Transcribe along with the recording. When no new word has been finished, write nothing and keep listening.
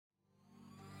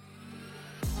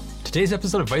Today's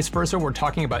episode of Vice Versa, we're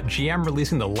talking about GM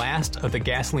releasing the last of the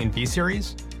gasoline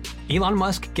V-Series, Elon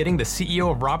Musk getting the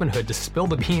CEO of Robinhood to spill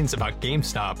the beans about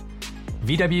GameStop,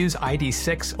 VW's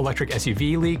ID.6 electric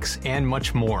SUV leaks, and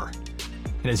much more.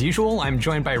 And as usual, I'm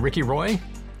joined by Ricky Roy.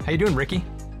 How you doing, Ricky?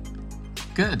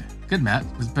 Good, Matt.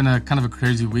 It's been a kind of a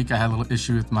crazy week. I had a little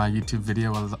issue with my YouTube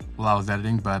video while I was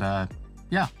editing, but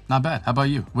yeah, not bad. How about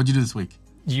you? What'd you do this week?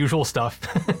 Usual stuff.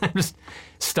 I'm just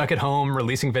stuck at home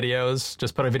releasing videos.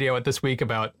 Just put a video out this week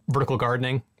about vertical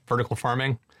gardening, vertical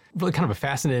farming. Really kind of a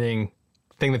fascinating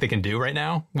thing that they can do right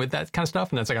now with that kind of stuff.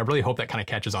 And that's like, I really hope that kind of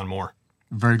catches on more.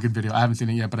 Very good video. I haven't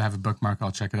seen it yet, but I have a bookmark.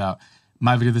 I'll check it out.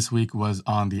 My video this week was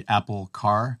on the Apple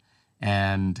Car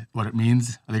and what it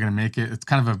means. Are they going to make it? It's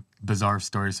kind of a bizarre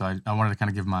story, so I wanted to kind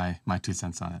of give my 2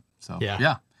 cents on it. So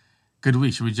yeah, good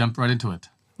week. Should we jump right into it?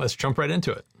 Let's jump right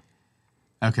into it.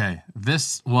 Okay,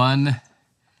 this one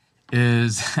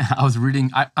is, I was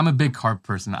reading, I'm a big car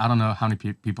person. I don't know how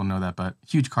many people know that, but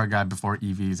huge car guy before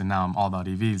EVs, and now I'm all about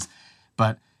EVs.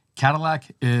 But Cadillac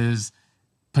is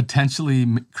potentially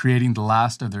creating the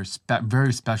last of their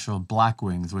very special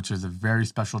Blackwings, which is a very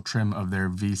special trim of their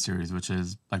V-Series, which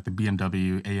is like the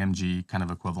BMW AMG kind of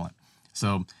equivalent.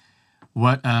 So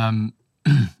what's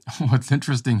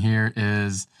interesting here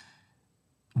is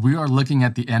we are looking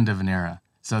at the end of an era.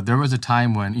 So there was a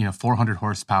time when, 400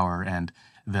 horsepower and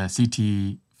the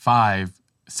CT5,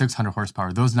 600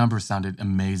 horsepower, those numbers sounded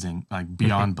amazing, like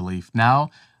beyond belief. Now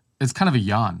it's kind of a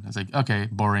yawn. It's like, okay,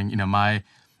 boring. My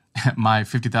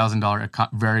 $50,000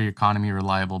 very economy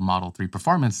reliable Model 3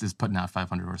 Performance is putting out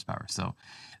 500 horsepower. So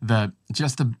the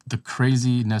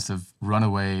craziness of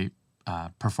runaway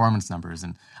performance numbers.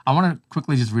 And I want to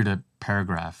quickly just read a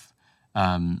paragraph.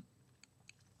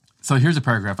 So here's a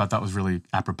paragraph I thought was really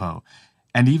apropos.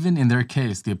 And even in their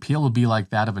case, the appeal will be like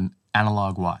that of an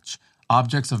analog watch,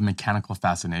 objects of mechanical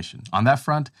fascination. On that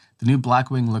front, the new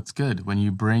Blackwing looks good. When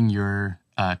you bring your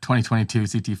 2022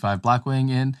 CT5 Blackwing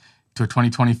in to a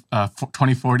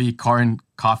 2040 car and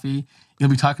coffee, you'll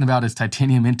be talking about its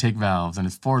titanium intake valves and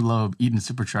its 4-lobe Eaton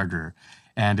supercharger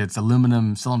and its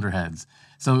aluminum cylinder heads.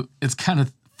 So it's kind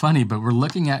of funny, but we're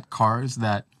looking at cars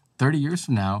that 30 years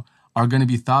from now are going to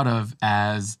be thought of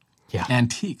as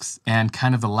antiques and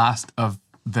kind of the last of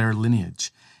their lineage.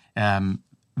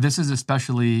 This is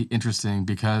especially interesting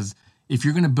because if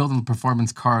you're going to build a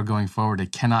performance car going forward,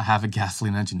 it cannot have a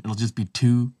gasoline engine. It'll just be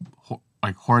too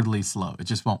horridly slow. It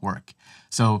just won't work.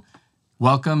 So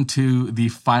welcome to the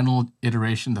final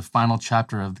iteration, the final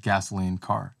chapter of the gasoline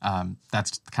car.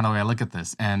 That's kind of the way I look at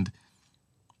this. And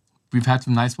we've had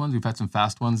some nice ones. We've had some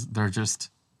fast ones. They're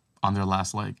just on their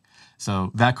last leg.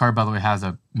 So that car, by the way, has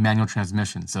a manual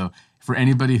transmission. So for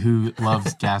anybody who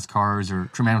loves gas cars or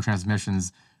manual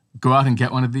transmissions, go out and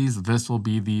get one of these. This will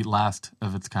be the last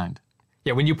of its kind.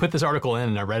 Yeah, when you put this article in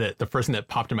and I read it, the first thing that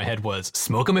popped in my head was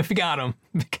smoke them if you got them,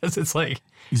 because it's like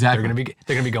exactly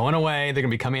they're gonna be going away. They're gonna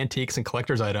become antiques and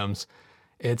collector's items.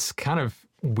 It's kind of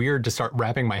weird to start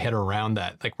wrapping my head around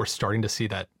that. Like we're starting to see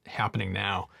that happening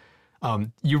now.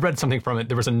 You read something from it.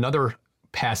 There was another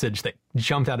passage that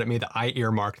jumped out at me that I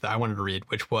earmarked that I wanted to read,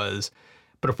 which was,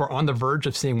 but if we're on the verge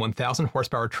of seeing 1,000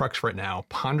 horsepower trucks right now,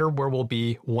 ponder where we'll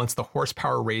be once the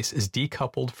horsepower race is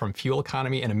decoupled from fuel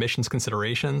economy and emissions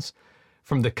considerations,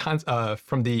 from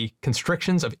the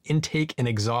constrictions of intake and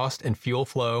exhaust and fuel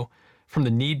flow, from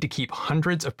the need to keep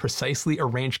hundreds of precisely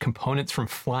arranged components from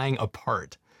flying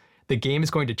apart. The game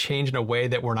is going to change in a way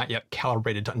that we're not yet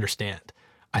calibrated to understand.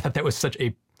 I thought that was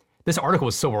this article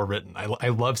was so well written. I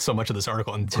loved so much of this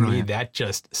article. And to me, that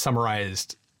just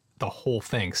summarized the whole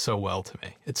thing so well to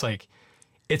me. It's like,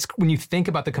 when you think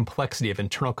about the complexity of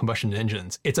internal combustion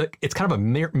engines, it's kind of a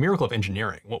miracle of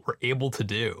engineering, what we're able to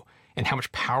do and how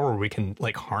much power we can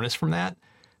harness from that.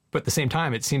 But at the same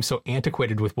time, it seems so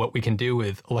antiquated with what we can do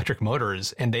with electric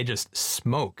motors, and they just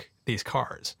smoke these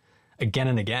cars again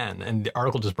and again. And the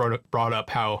article just brought up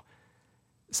how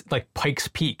like Pikes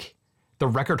Peak, the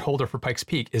record holder for Pikes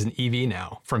Peak is an EV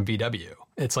now from VW.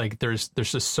 It's like there's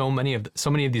just so many of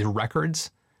these records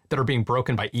that are being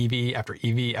broken by EV after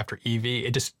EV after EV.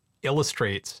 It just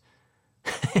illustrates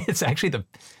it's actually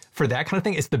for that kind of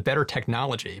thing, it's the better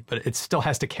technology, but it still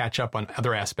has to catch up on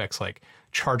other aspects like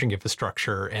charging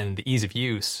infrastructure and the ease of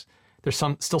use. There's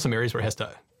still some areas where it has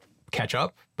to catch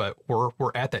up, but we're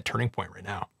at that turning point right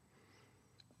now.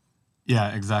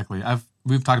 Yeah, exactly.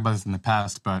 We've talked about this in the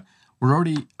past, but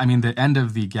the end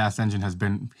of the gas engine has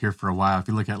been here for a while. If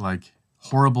you look at like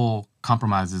horrible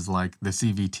compromises like the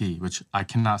CVT, which I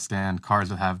cannot stand, cars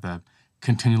that have the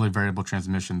continually variable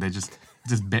transmission. It's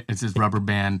this rubber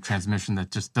band transmission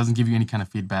that just doesn't give you any kind of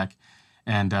feedback.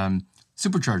 And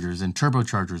superchargers and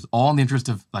turbochargers, all in the interest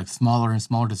of like smaller and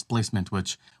smaller displacement,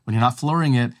 which when you're not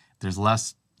flooring it, there's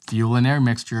less fuel and air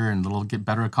mixture and it'll get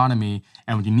better economy.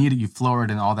 And when you need it, you floor it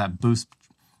and all that boost.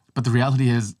 But the reality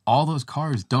is all those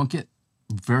cars don't get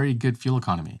very good fuel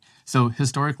economy. So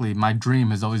historically, my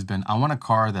dream has always been, I want a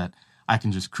car that I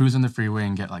can just cruise on the freeway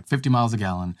and get like 50 miles a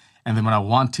gallon. And then when I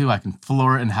want to, I can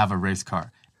floor it and have a race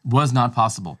car. Was not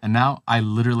possible. And now I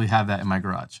literally have that in my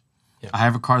garage. I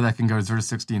have a car that can go 0 to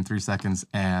 60 in 3 seconds,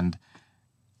 and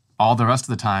all the rest of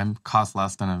the time costs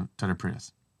less than a Toyota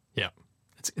Prius. Yeah,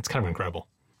 it's kind of incredible.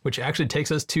 Which actually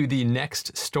takes us to the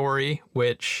next story,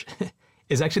 which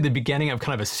is actually the beginning of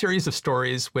kind of a series of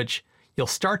stories, which you'll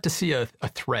start to see a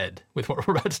thread with what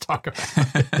we're about to talk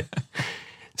about.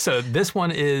 So this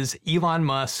one is Elon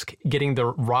Musk getting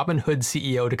the Robinhood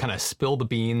CEO to kind of spill the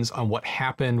beans on what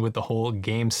happened with the whole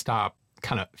GameStop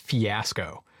kind of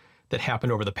fiasco that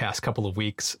happened over the past couple of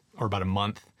weeks or about a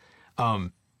month.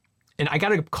 And I got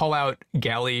to call out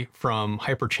Gally from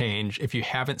Hyperchange. If you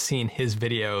haven't seen his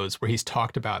videos where he's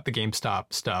talked about the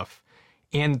GameStop stuff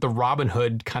and the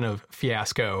Robinhood kind of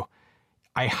fiasco,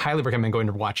 I highly recommend going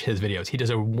to watch his videos. He does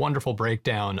a wonderful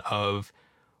breakdown of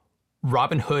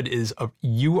Robinhood is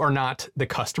you are not the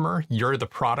customer, you're the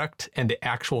product, and the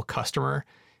actual customer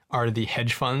are the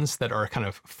hedge funds that are kind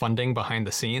of funding behind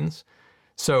the scenes.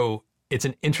 So it's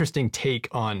an interesting take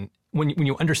on when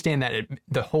you understand that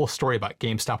the whole story about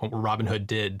GameStop and what Robinhood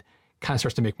did kind of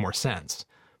starts to make more sense.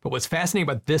 But what's fascinating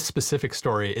about this specific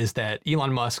story is that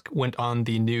Elon Musk went on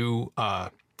the new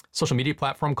social media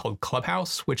platform called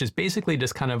Clubhouse, which is basically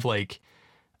just kind of like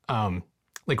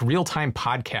real-time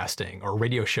podcasting or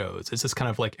radio shows. It's just kind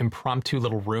of like impromptu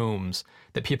little rooms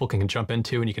that people can jump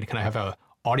into, and you can kind of have a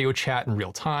audio chat in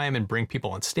real time and bring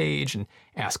people on stage and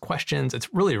ask questions.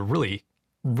 It's really, really,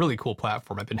 really cool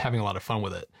platform. I've been having a lot of fun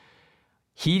with it.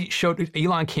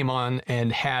 Elon came on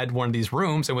and had one of these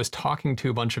rooms and was talking to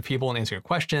a bunch of people and answering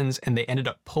questions, and they ended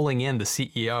up pulling in the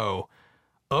CEO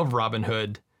of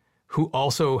Robinhood, who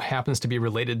also happens to be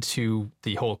related to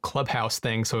the whole Clubhouse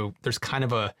thing. So there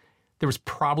was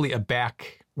probably a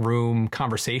back room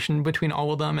conversation between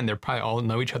all of them, and they probably all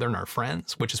know each other and are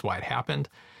friends, which is why it happened.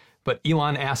 But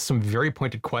Elon asked some very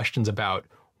pointed questions about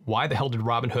why the hell did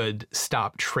Robinhood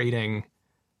stop trading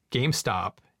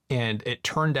GameStop? And it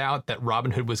turned out that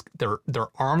Robinhood was their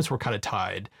arms were kind of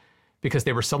tied because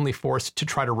they were suddenly forced to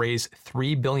try to raise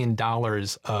 $3 billion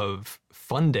of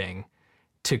funding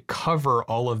to cover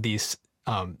all of these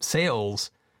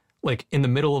sales, like in the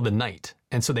middle of the night.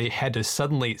 And so they had to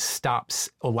suddenly stop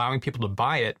allowing people to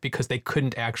buy it because they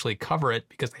couldn't actually cover it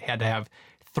because they had to have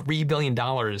 $3 billion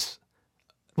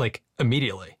like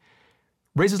immediately.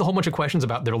 Raises a whole bunch of questions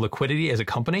about their liquidity as a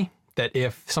company, that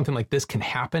if something like this can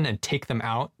happen and take them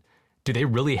out, do they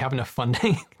really have enough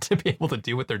funding to be able to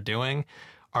do what they're doing?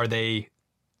 Are they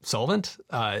solvent?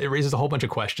 It raises a whole bunch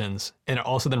of questions. And it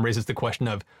also then raises the question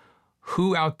of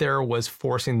who out there was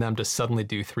forcing them to suddenly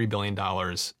do $3 billion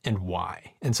and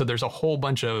why? And so there's a whole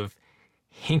bunch of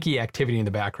hinky activity in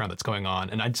the background that's going on.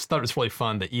 And I just thought it was really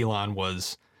fun that Elon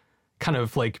was kind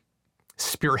of like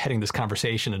spearheading this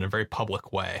conversation in a very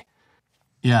public way.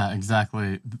 Yeah,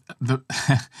 exactly.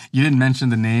 You didn't mention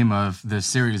the name of this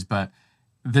series, but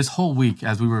this whole week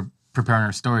as we were preparing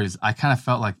our stories, I kind of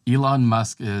felt like Elon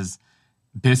Musk is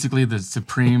basically the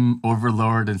supreme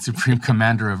overlord and supreme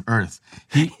commander of Earth.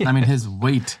 His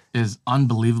weight is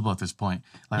unbelievable at this point.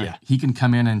 He can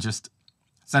come in and just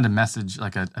send a message,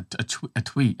 like a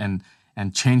tweet, and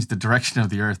change the direction of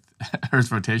the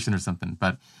Earth's rotation or something.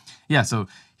 But yeah, so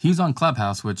he's on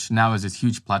Clubhouse, which now is this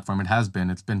huge platform.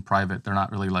 It's been private. They're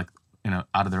not really out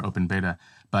of their open beta.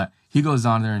 But he goes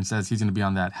on there and says he's going to be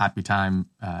on that Happy Time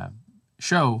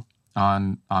show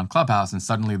on Clubhouse, and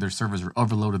suddenly their servers are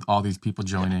overloaded with all these people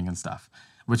joining and stuff,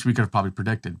 which we could have probably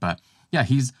predicted. But yeah,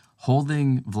 he's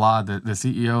holding Vlad, the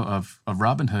CEO of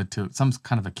Robinhood, to some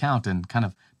kind of account and kind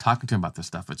of talking to him about this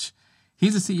stuff, which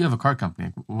he's the CEO of a car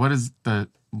company. What is the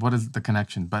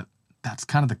connection? But that's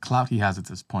kind of the clout he has at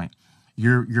this point.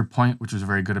 Your point, which was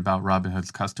very good about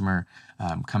Robinhood's customer,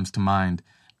 comes to mind.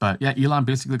 But yeah, Elon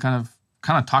basically kind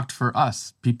of talked for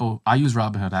us people. I use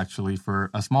Robinhood actually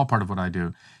for a small part of what I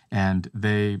do, and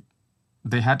they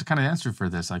had to kind of answer for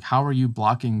this. Like, how are you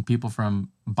blocking people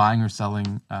from buying or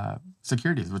selling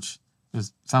securities? Which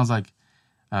sounds like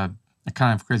a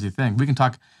kind of crazy thing. We can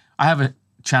talk. I have a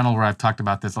channel where I've talked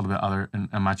about this a little bit other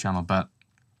in my channel, but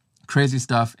crazy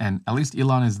stuff. And at least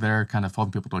Elon is there, kind of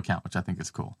holding people to account, which I think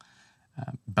is cool.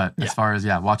 But as far as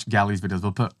watch Gally's videos.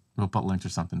 We'll put links or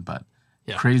something. But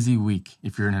crazy week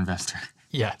if you're an investor.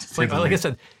 Yeah, like I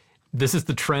said, this is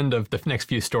the trend of the next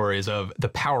few stories of the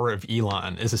power of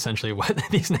Elon is essentially what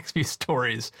these next few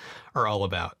stories are all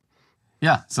about.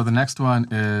 Yeah. So the next one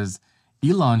is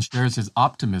Elon shares his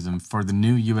optimism for the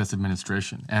new U.S.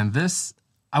 administration. And this,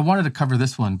 I wanted to cover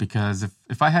this one because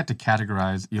if I had to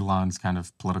categorize Elon's kind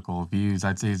of political views,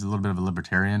 I'd say he's a little bit of a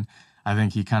libertarian. I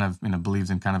think he kind of believes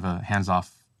in kind of a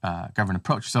hands-off government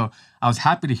approach. So I was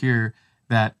happy to hear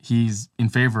that he's in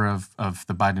favor of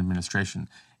the Biden administration.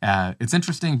 It's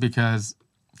interesting because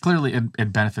clearly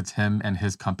it benefits him and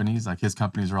his companies. Like his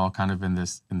companies are all kind of in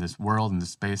this world, in this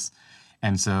space.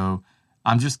 And so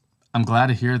I'm glad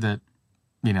to hear that,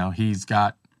 he's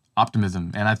got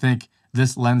optimism. And I think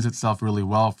this lends itself really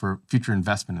well for future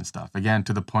investment and stuff. Again,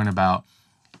 to the point about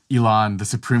Elon, the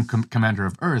supreme commander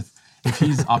of Earth, if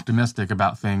he's optimistic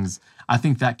about things, I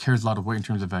think that carries a lot of weight in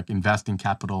terms of like investing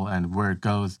capital and where it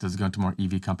goes. Does it go into more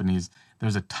EV companies?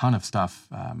 There's a ton of stuff.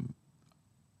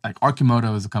 Like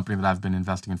Arcimoto is a company that I've been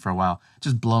investing in for a while,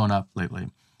 just blowing up lately.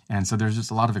 And so there's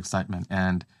just a lot of excitement.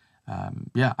 And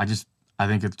I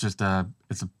think it's just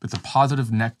it's a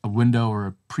positive a window or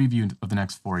a preview of the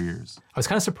next 4 years. I was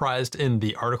kind of surprised in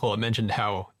the article it mentioned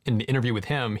how in the interview with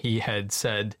him, he had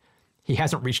said he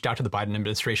hasn't reached out to the Biden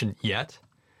administration yet.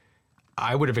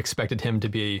 I would have expected him to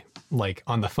be like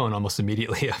on the phone almost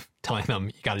immediately telling them,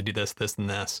 you got to do this, this, and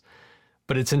this.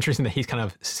 But it's interesting that he's kind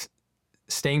of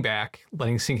staying back,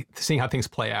 seeing how things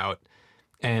play out.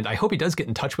 And I hope he does get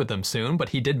in touch with them soon. But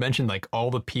he did mention like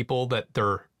all the people that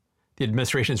the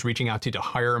administration is reaching out to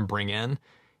hire and bring in.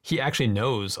 He actually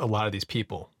knows a lot of these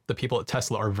people. The people at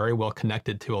Tesla are very well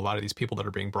connected to a lot of these people that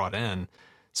are being brought in.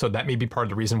 So that may be part of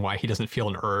the reason why he doesn't feel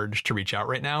an urge to reach out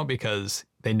right now, because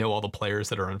they know all the players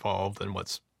that are involved and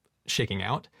what's shaking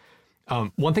out.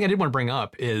 One thing I did want to bring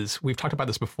up is we've talked about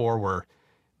this before where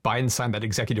Biden signed that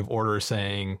executive order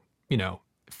saying,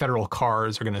 federal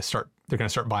cars are going to start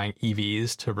buying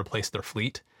EVs to replace their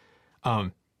fleet.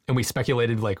 And we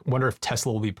speculated, like, wonder if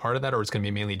Tesla will be part of that or it's going to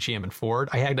be mainly GM and Ford.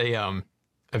 I had a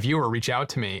viewer reach out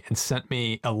to me and sent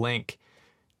me a link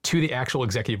to the actual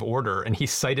executive order. And he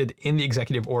cited in the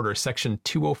executive order, section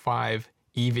 205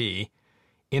 EV.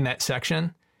 In that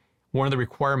section, one of the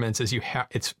requirements is you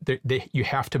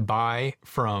have to buy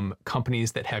from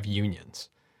companies that have unions.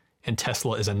 And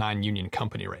Tesla is a non-union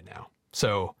company right now.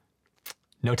 So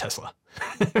no Tesla,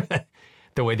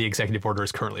 the way the executive order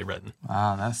is currently written.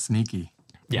 Wow, that's sneaky.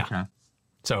 Yeah. Okay.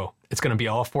 So it's going to be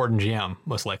all Ford and GM,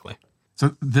 most likely.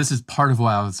 So this is part of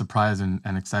why I was surprised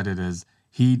and excited is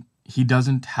he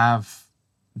doesn't have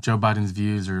Joe Biden's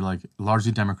views or like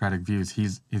largely Democratic views.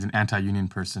 He's an anti-union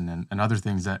person and other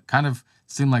things that kind of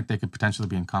seem like they could potentially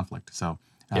be in conflict. So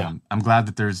I'm glad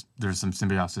that there's some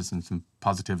symbiosis and some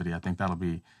positivity. I think that'll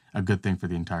be a good thing for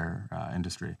the entire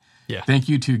industry. Yeah. Thank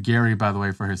you to Gary, by the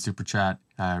way, for his super chat.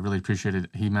 I really appreciate it.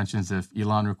 He mentions if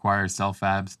Elon requires cell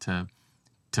fabs to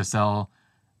sell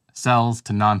cells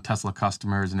to non-Tesla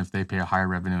customers and if they pay a higher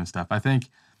revenue and stuff.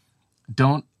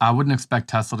 I wouldn't expect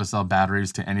Tesla to sell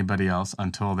batteries to anybody else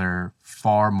until they're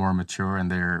far more mature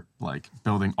and they're like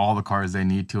building all the cars they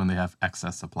need to and they have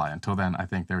excess supply. Until then, I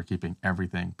think they're keeping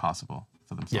everything possible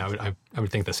for themselves. Yeah, I would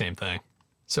think the same thing.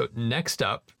 So next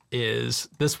up is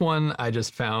this one I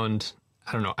just found,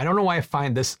 I don't know why I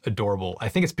find this adorable. I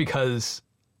think it's because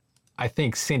I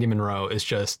think Sandy Munro is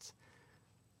just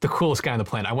the coolest guy on the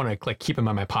planet. I want to like keep him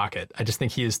in my pocket. I just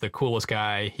think he is the coolest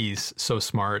guy. He's so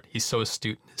smart. He's so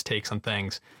astute in his takes on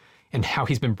things and how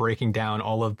he's been breaking down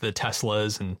all of the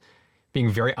Teslas and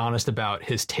being very honest about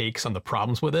his takes on the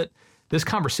problems with it. This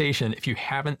conversation, if you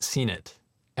haven't seen it,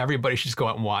 everybody should just go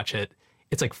out and watch it.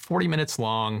 It's like 40 minutes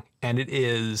long and it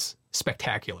is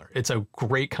spectacular. It's a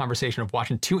great conversation of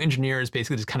watching two engineers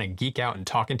basically just kind of geek out and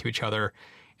talking to each other.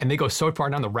 And they go so far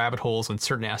down the rabbit holes in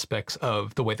certain aspects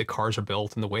of the way the cars are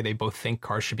built and the way they both think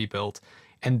cars should be built.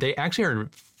 And they actually are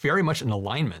very much in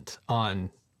alignment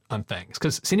on things.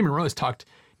 Because Sandy Munro has talked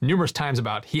numerous times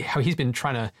about how he's been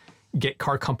trying to get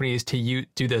car companies to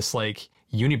do this like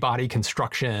unibody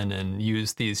construction and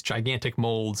use these gigantic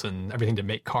molds and everything to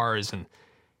make cars. And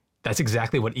that's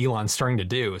exactly what Elon's starting to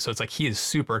do. So it's like he is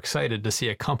super excited to see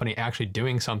a company actually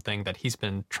doing something that he's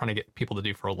been trying to get people to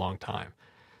do for a long time.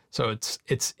 So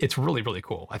it's really, really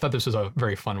cool. I thought this was a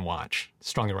very fun watch.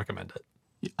 Strongly recommend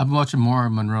it. I've been watching more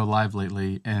Munro Live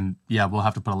lately, and yeah, we'll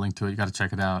have to put a link to it. You got to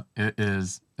check it out.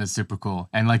 It's super cool.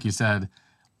 And like you said,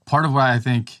 part of why I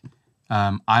think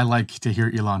I like to hear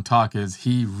Elon talk is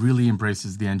he really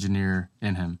embraces the engineer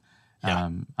in him. Yeah.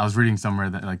 I was reading somewhere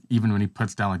that like even when he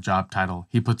puts down a job title,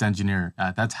 he puts engineer.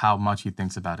 That's how much he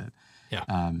thinks about it.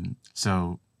 Yeah.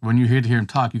 So when you hear him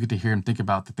talk, you get to hear him think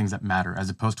about the things that matter,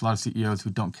 as opposed to a lot of CEOs who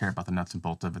don't care about the nuts and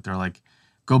bolts of it. They're like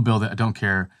go build it. I don't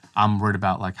care. I'm worried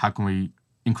about like how can we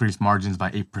increase margins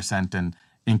by 8% and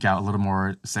ink out a little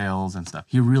more sales and stuff.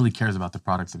 He really cares about the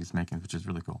products that he's making, which is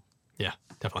really cool. Yeah,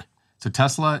 definitely. So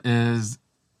Tesla is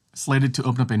slated to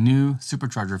open up a new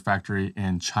supercharger factory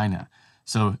in China.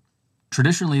 So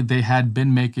traditionally, they had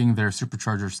been making their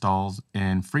supercharger stalls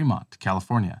in Fremont,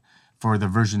 California, for the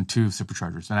version 2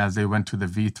 superchargers. And as they went to the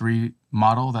V3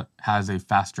 model that has a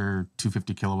faster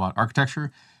 250 kilowatt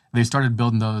architecture, they started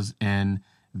building those in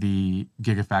the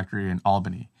Gigafactory in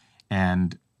Albany.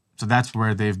 And so that's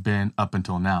where they've been up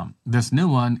until now. This new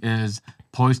one is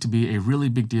poised to be a really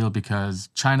big deal because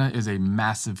China is a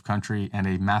massive country and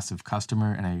a massive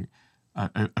customer and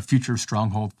a future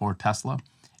stronghold for Tesla.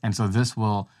 And so this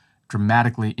will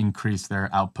dramatically increase their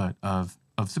output of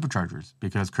superchargers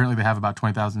because currently they have about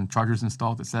 20,000 chargers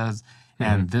installed, it says,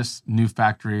 and this new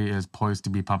factory is poised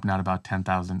to be pumping out about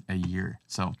 10,000 a year.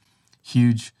 So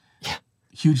huge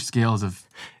scales of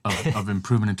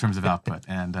improvement in terms of output.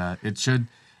 And it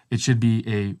should be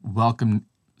a welcome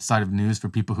side of news for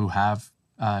people who have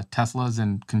Teslas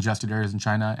in congested areas in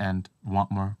China and want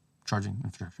more charging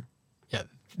infrastructure. Yeah,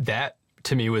 that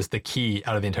to me was the key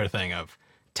out of the entire thing of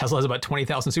Tesla has about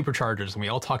 20,000 superchargers, and we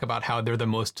all talk about how they're the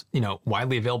most,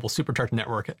 widely available supercharger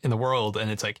network in the world. And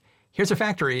it's like, here's a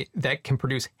factory that can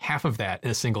produce half of that in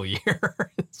a single year.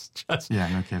 It's just, yeah,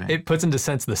 no kidding. It puts into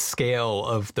sense the scale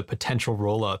of the potential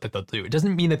rollout that they'll do. It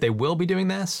doesn't mean that they will be doing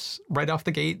this right off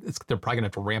the gate. They're probably going to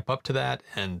have to ramp up to that.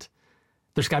 And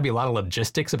there's got to be a lot of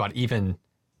logistics about even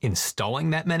installing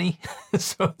that many.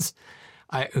 So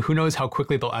who knows how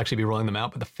quickly they'll actually be rolling them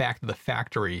out. But the fact that the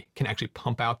factory can actually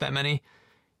pump out that many,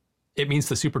 it means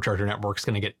the supercharger network is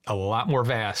going to get a lot more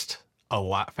vast, a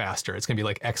lot faster. It's going to be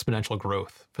like exponential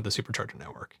growth for the supercharger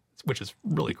network, which is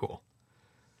really cool.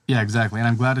 Yeah, exactly. And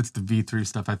I'm glad it's the V3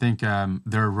 stuff. I think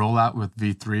their rollout with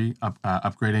V3,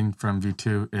 upgrading from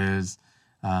V2 is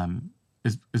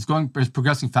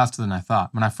progressing faster than I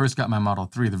thought. When I first got my Model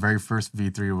 3, the very first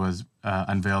V3 was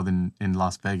unveiled in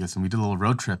Las Vegas, and we did a little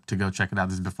road trip to go check it out.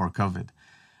 This is before COVID.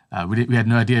 We had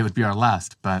no idea it would be our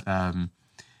last, but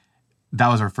that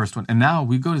was our first one. And now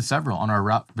we go to several on our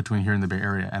route between here and the Bay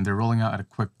Area, and they're rolling out at a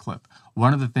quick clip.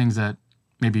 One of the things that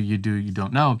maybe you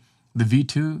don't know, the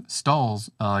V2 stalls,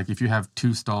 like if you have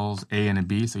two stalls, A and a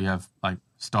B, so you have like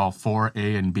stall 4,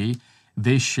 A and B,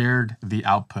 they shared the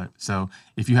output. So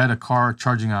if you had a car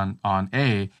charging on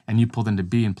A and you pulled into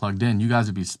B and plugged in, you guys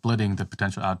would be splitting the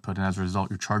potential output, and as a result,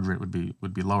 your charge rate would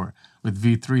be lower. With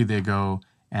V3, they go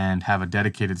and have a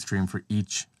dedicated stream for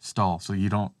each stall, so you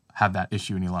don't have that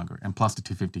issue any longer, and plus the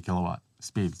 250 kilowatt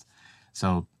speeds.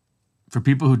 So for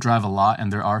people who drive a lot,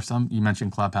 and there are some, you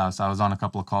mentioned Clubhouse, I was on a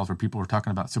couple of calls where people were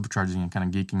talking about supercharging and kind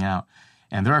of geeking out,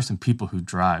 and there are some people who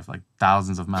drive like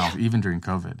thousands of miles, even during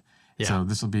COVID. Yeah. So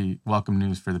this will be welcome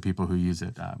news for the people who use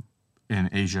it in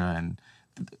Asia, and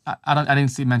I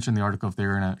didn't mention the article if they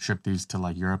were going to ship these to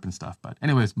like Europe and stuff, but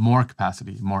anyways, more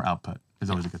capacity, more output is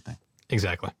always a good thing.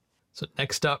 Exactly. So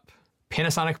next up,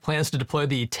 Panasonic plans to deploy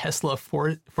the Tesla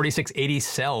 4680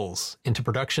 cells into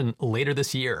production later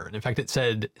this year. And in fact, it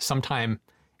said sometime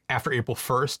after April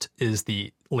 1st is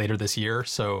the later this year.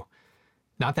 So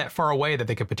not that far away that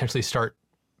they could potentially start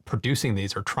producing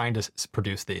these or trying to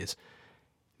produce these.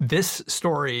 This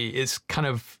story is kind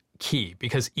of key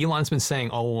because Elon's been saying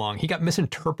all along, he got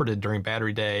misinterpreted during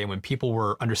Battery Day when people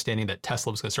were understanding that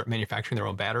Tesla was going to start manufacturing their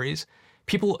own batteries.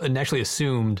 People initially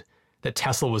assumed that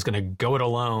Tesla was going to go it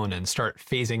alone and start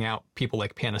phasing out people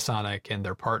like Panasonic and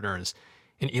their partners.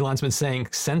 And Elon's been saying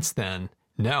since then,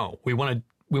 no, we want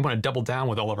to double down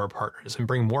with all of our partners and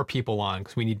bring more people on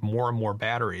because we need more and more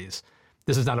batteries.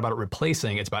 This is not about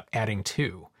replacing, it's about adding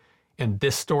to. And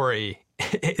this story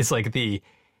is like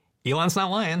Elon's not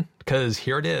lying because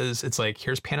here it is. It's like,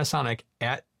 here's Panasonic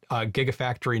at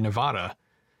Gigafactory Nevada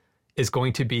is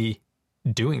going to be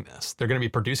doing this. They're going to be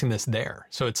producing this there.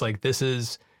 So it's like, this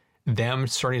is them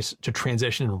starting to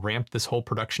transition and ramp this whole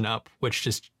production up, which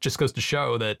just goes to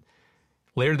show that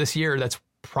later this year, that's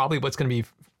probably what's going to be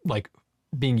like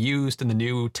being used in the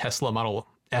new Tesla Model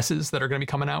S's that are going to be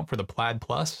coming out for the Plaid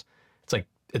Plus. It's like,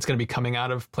 it's going to be coming out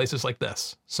of places like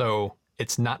this. So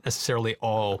it's not necessarily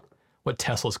all what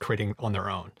Tesla's creating on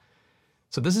their own.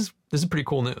 So this is pretty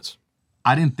cool news.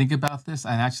 I didn't think about this.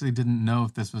 I actually didn't know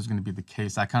if this was going to be the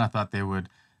case. I kind of thought they would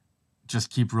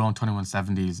just keep rolling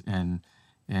 2170s in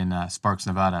Sparks,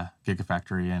 Nevada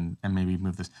Gigafactory and maybe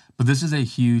move this. But this is a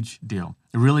huge deal.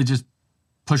 It really just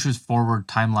pushes forward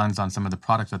timelines on some of the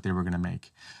products that they were going to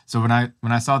make. So when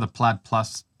I saw the Plaid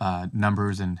Plus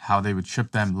numbers and how they would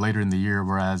ship them later in the year,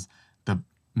 whereas the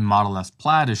Model S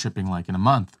Plaid is shipping like in a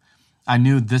month, I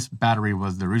knew this battery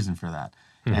was the reason for that.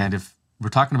 Mm-hmm. And if we're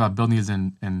talking about building these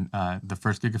in the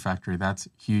first Gigafactory. That's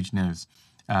huge news.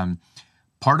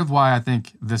 Part of why I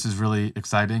think this is really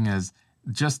exciting is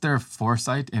just their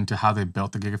foresight into how they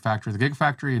built the Gigafactory. The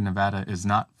Gigafactory in Nevada is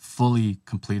not fully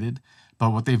completed, but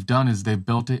what they've done is they've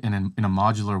built it in a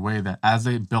modular way that as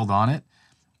they build on it,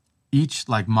 each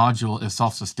like module is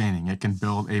self-sustaining. It can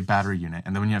build a battery unit.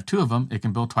 And then when you have 2 of them, it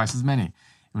can build twice as many. And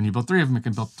when you build 3 of them, it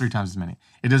can build 3 times as many.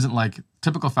 It isn't like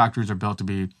typical factories are built to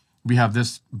be, we have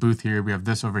this booth here, we have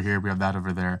this over here, we have that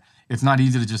over there. It's not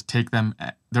easy to just take them.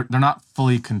 They're not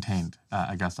fully contained,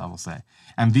 I guess I will say.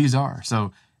 And these are.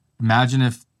 So imagine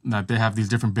if they have these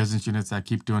different business units that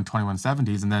keep doing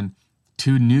 2170s and then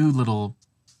 2 new little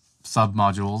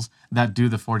sub-modules that do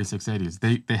the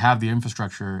 4680s. They have the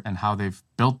infrastructure and how they've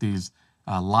built these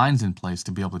lines in place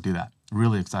to be able to do that.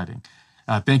 Really exciting.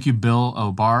 Thank you, Bill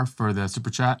O'Barr, for the super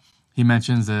chat. He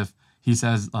mentions he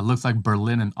says, looks like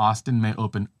Berlin and Austin may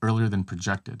open earlier than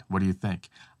projected. What do you think?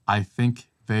 I think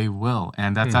they will.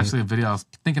 And that's actually a video I was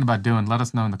thinking about doing. Let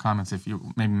us know in the comments if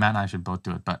maybe Matt and I should both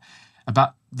do it. But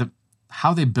about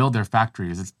how they build their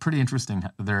factories, it's pretty interesting,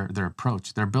 their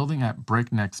approach. They're building at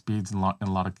breakneck speeds in a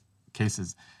lot of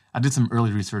cases. I did some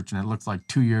early research, and it looks like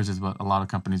 2 years is what a lot of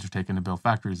companies are taking to build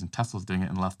factories, and Tesla's doing it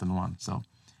in less than 1. So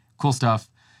cool stuff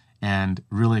and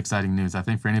really exciting news. I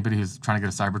think for anybody who's trying to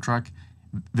get a Cybertruck,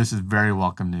 this is very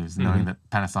welcome news, knowing that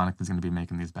Panasonic is going to be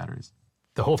making these batteries.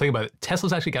 The whole thing about it,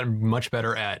 Tesla's actually gotten much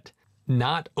better at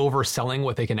not overselling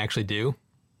what they can actually do.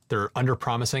 They're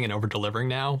under-promising and over-delivering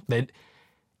now.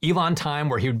 Elon time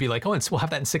where he would be like, oh, we'll have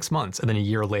that in 6 months. And then a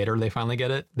year later, they finally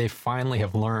get it. They finally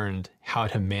have learned how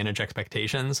to manage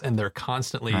expectations. And they're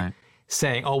constantly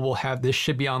saying, oh, this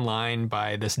should be online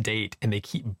by this date. And they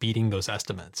keep beating those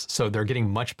estimates. So they're getting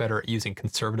much better at using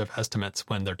conservative estimates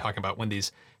when they're talking about when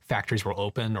these factories will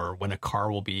open or when a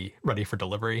car will be ready for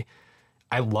delivery.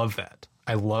 I love that.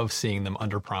 I love seeing them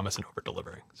under promise and over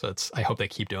delivering. So I hope they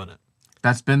keep doing it.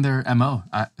 That's been their MO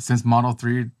since Model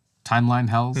 3 timeline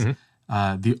hells.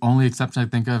 The only exception I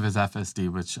think of is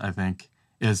FSD, which I think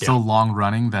is so long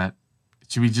running that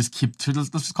should we just let's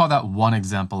just call that one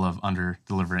example of under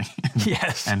delivering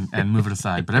and move it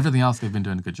aside. But everything else they've been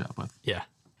doing a good job with. Yeah.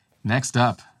 Next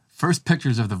up, first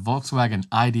pictures of the Volkswagen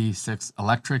ID.6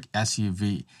 electric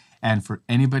SUV. And for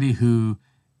anybody who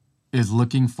is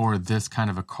looking for this kind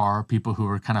of a car, people who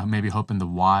are kind of maybe hoping the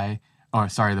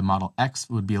Model X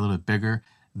would be a little bit bigger,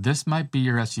 this might be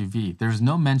your SUV. There's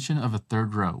no mention of a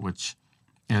third row, which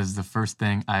is the first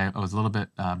thing I was a little bit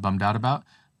bummed out about.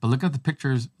 But look at the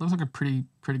pictures. It looks like a pretty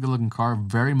good looking car,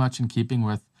 very much in keeping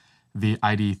with the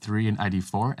ID.3 and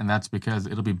ID.4, and that's because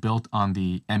it'll be built on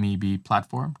the MEB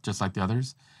platform, just like the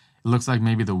others. It looks like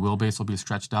maybe the wheelbase will be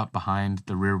stretched out behind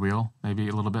the rear wheel, maybe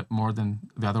a little bit more than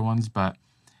the other ones. But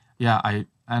yeah,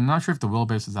 I'm not sure if the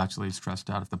wheelbase is actually stretched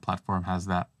out, if the platform has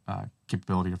that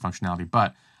capability or functionality,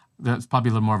 but there's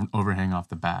probably a little more of an overhang off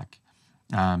the back.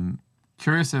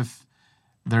 Curious if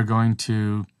they're going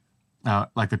to,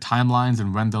 like the timelines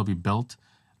and when they'll be built.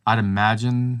 I'd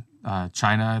imagine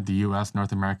China, the U.S.,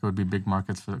 North America would be big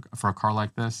markets for a car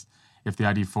like this. If the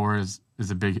ID.4 is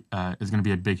going to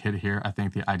be a big hit here, I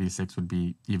think the ID.6 would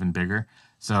be even bigger.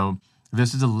 So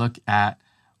this is a look at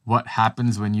what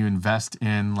happens when you invest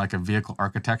in like a vehicle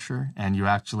architecture and you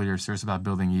actually are serious about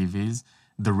building EVs.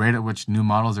 The rate at which new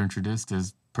models are introduced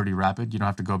is pretty rapid. You don't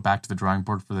have to go back to the drawing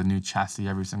board for the new chassis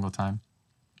every single time.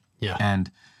 Yeah.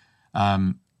 And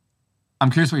I'm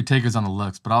curious what your take is on the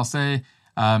looks, but I'll say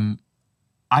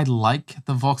I like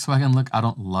the Volkswagen look. I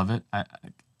don't love it.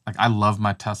 I love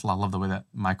my Tesla. I love the way that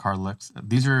my car looks.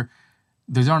 These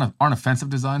aren't offensive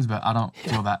designs, but I don't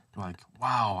feel that like,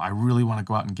 wow, I really want to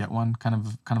go out and get one kind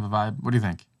of a vibe. What do you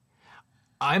think?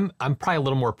 I'm probably a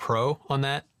little more pro on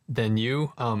that than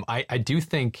you. I do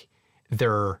think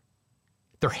they're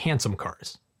handsome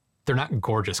cars. They're not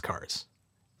gorgeous cars.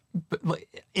 But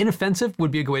like, inoffensive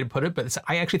would be a good way to put it, but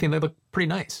I actually think they look pretty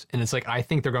nice. And it's like, I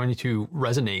think they're going to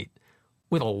resonate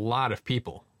with a lot of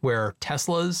people, where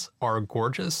Teslas are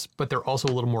gorgeous, but they're also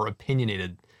a little more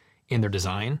opinionated in their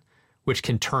design, which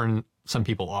can turn some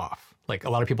people off. Like a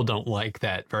lot of people don't like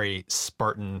that very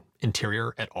Spartan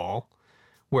interior at all,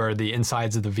 where the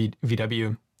insides of the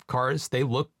VW cars, they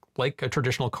look like a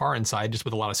traditional car inside, just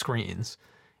with a lot of screens.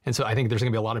 And so I think there's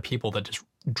going to be a lot of people that just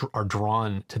are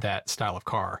drawn to that style of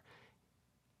car.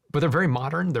 But they're very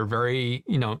modern. They're very,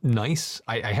 nice.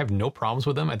 I have no problems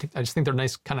with them. I just think they're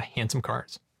nice, kind of handsome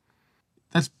cars.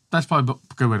 That's probably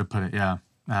a good way to put it. Yeah.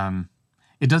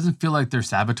 It doesn't feel like they're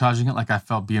sabotaging it like I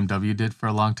felt BMW did for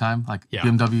a long time. Like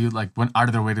BMW went out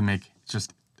of their way to make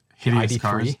just hideous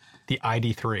cars. The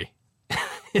ID.3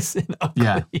 is an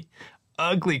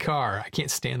ugly car. I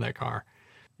can't stand that car.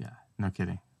 Yeah. no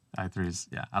kidding. i3s,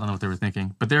 yeah, I don't know what they were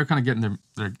thinking, but they're kind of getting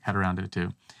their head around it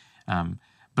too.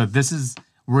 But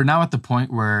we're now at the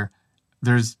point where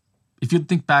if you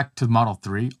think back to Model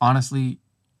 3, honestly,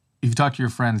 if you talk to your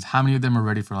friends, how many of them are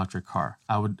ready for an electric car?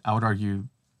 I would argue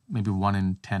maybe 1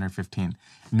 in 10 or 15.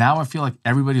 Now I feel like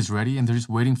everybody's ready and they're just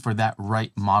waiting for that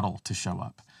right model to show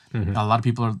up. Mm-hmm. A lot of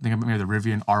people are thinking about maybe the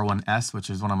Rivian R1S, which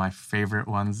is one of my favorite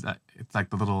ones. It's like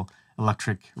the little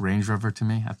electric Range Rover to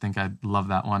me. I think I love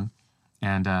that one.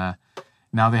 And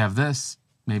now they have this,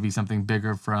 maybe something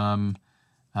bigger from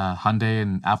Hyundai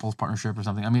and Apple's partnership or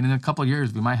something. I mean, in a couple of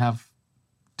years, we might have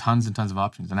tons and tons of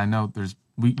options. And I know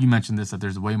you mentioned this, that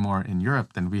there's way more in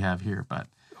Europe than we have here, but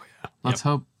let's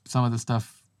hope some of the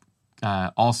stuff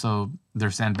also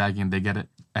they're sandbagging and they get it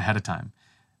ahead of time.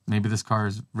 Maybe this car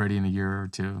is ready in a year or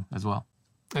two as well.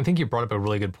 I think you brought up a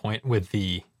really good point with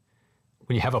when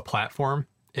you have a platform,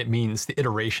 it means the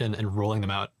iteration and rolling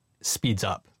them out speeds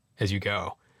up as you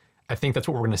go. I think that's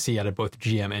what we're going to see out of both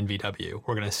GM and VW.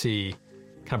 We're going to see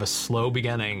kind of a slow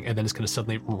beginning, and then it's going to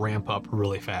suddenly ramp up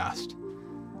really fast,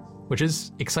 which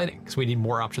is exciting because we need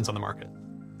more options on the market.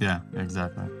 Yeah,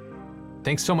 exactly.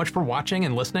 Thanks so much for watching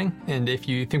and listening. And if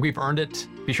you think we've earned it,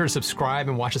 be sure to subscribe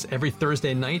and watch us every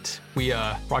Thursday night. We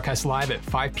broadcast live at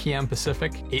 5 p.m.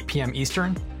 Pacific, 8 p.m.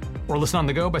 Eastern, or listen on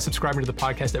the go by subscribing to the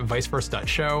podcast at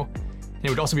viceversa.show. And it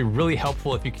would also be really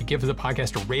helpful if you could give the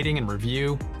podcast a rating and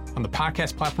review on the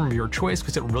podcast platform of your choice,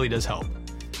 because it really does help.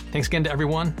 Thanks again to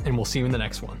everyone, and we'll see you in the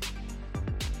next one.